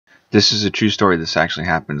This is a true story. This actually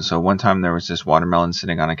happened. So one time there was this watermelon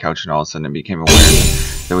sitting on a couch, and all of a sudden it became aware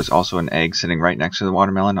that there was also an egg sitting right next to the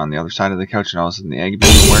watermelon on the other side of the couch, and all of a sudden the egg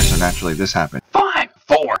became aware, so naturally this happened. 5,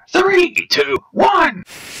 4, 3, 2, 1.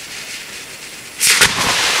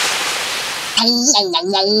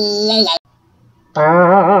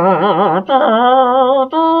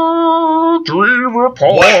 Dream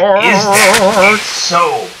report. What is that? It's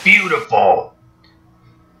so beautiful.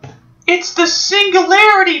 It's the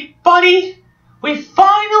singularity, buddy. We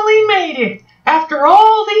finally made it after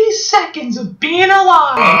all these seconds of being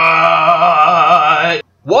alive.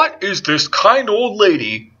 What is this kind old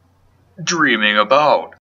lady dreaming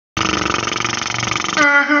about?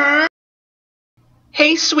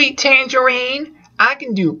 Hey, sweet tangerine, I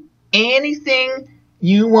can do anything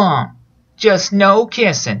you want. Just no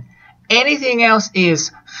kissing. Anything else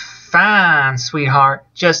is fine, sweetheart.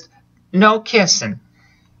 Just no kissing.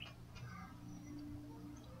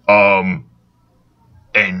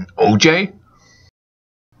 And OJ?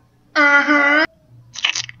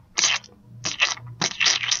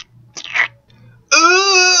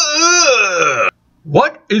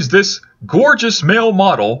 What is this gorgeous male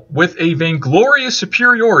model with a vainglorious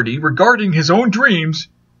superiority regarding his own dreams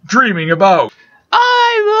dreaming about?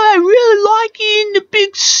 I really like it in the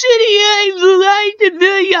big city. I like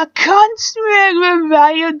the country.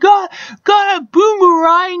 I got a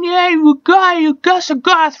boomerang. I guess I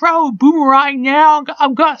gotta throw a boomerang now.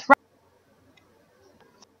 I'm gonna throw.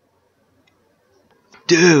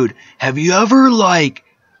 Dude, have you ever,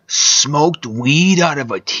 smoked weed out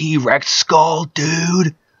of a T-Rex skull,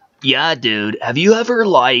 dude? Yeah, dude. Have you ever,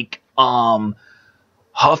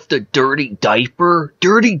 huffed a dirty diaper?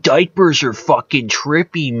 Dirty diapers are fucking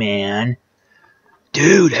trippy, man.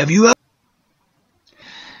 Dude, have you ever...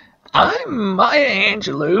 I'm Maya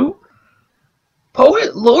Angelou,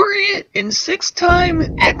 poet laureate and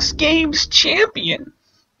 6-time X Games champion,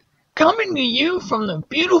 coming to you from the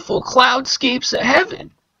beautiful cloudscapes of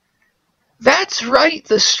heaven. That's right,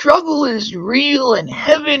 the struggle is real and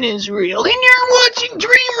heaven is real, and you're watching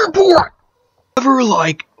Dream Report! Ever,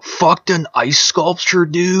 fucked an ice sculpture,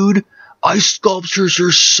 dude? Ice sculptures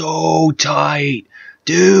are so tight.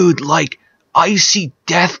 Dude, icy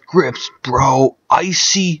death grips, bro.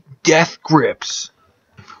 Icy death grips.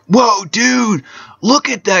 Whoa, dude, look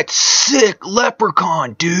at that sick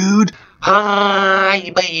leprechaun, dude.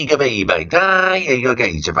 Hi, baby.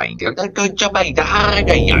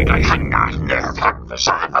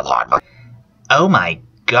 Oh my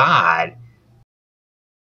god.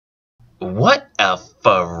 What a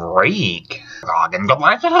freak.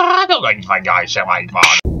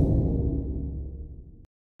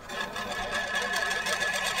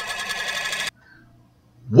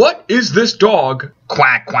 What is this dog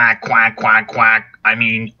Quack, quack, quack, quack, quack. I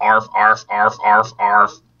mean, arf, arf, arf, arf,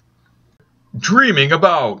 arf. dreaming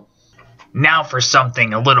about? Now for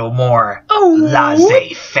something a little more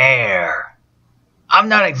laissez-faire. I'm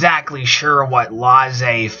not exactly sure what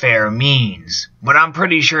laissez-faire means, but I'm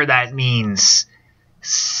pretty sure that means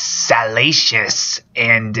salacious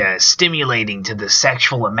and stimulating to the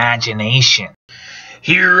sexual imagination.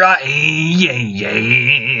 Here I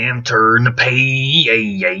am, turn the page.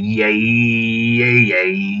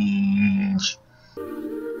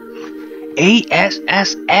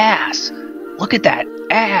 ASS ass. Look at that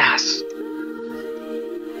ass.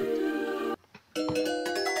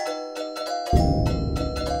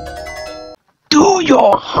 Do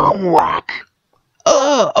your homework.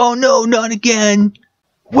 Oh no, not again.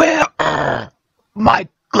 Where are my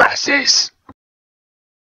glasses?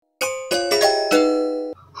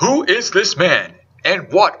 Who is this man,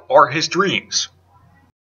 and what are his dreams?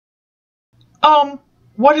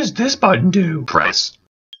 What does this button do? Press.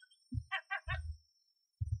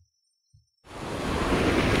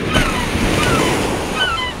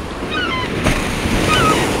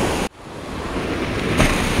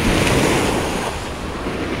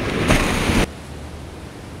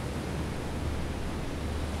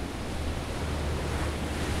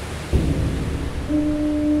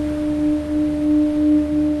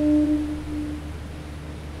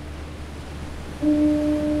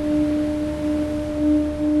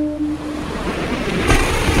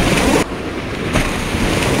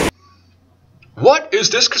 What is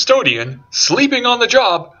this custodian, sleeping on the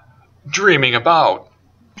job, dreaming about?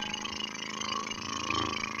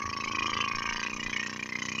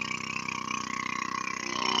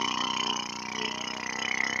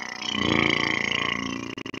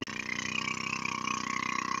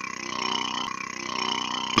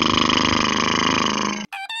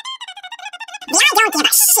 I don't give a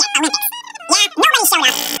shit, Olympics. Yeah, nobody showed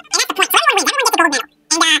up. And that's the point. So everyone wins. Everyone gets a gold medal.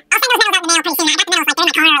 And I'll send those medals out in the mail pretty soon. I got the medals,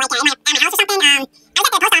 they're in my car,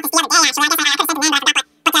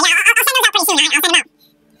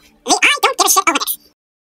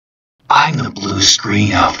 I'm the blue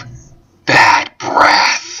screen of bad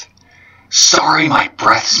breath. Sorry my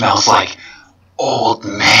breath smells like old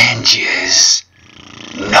man jizz.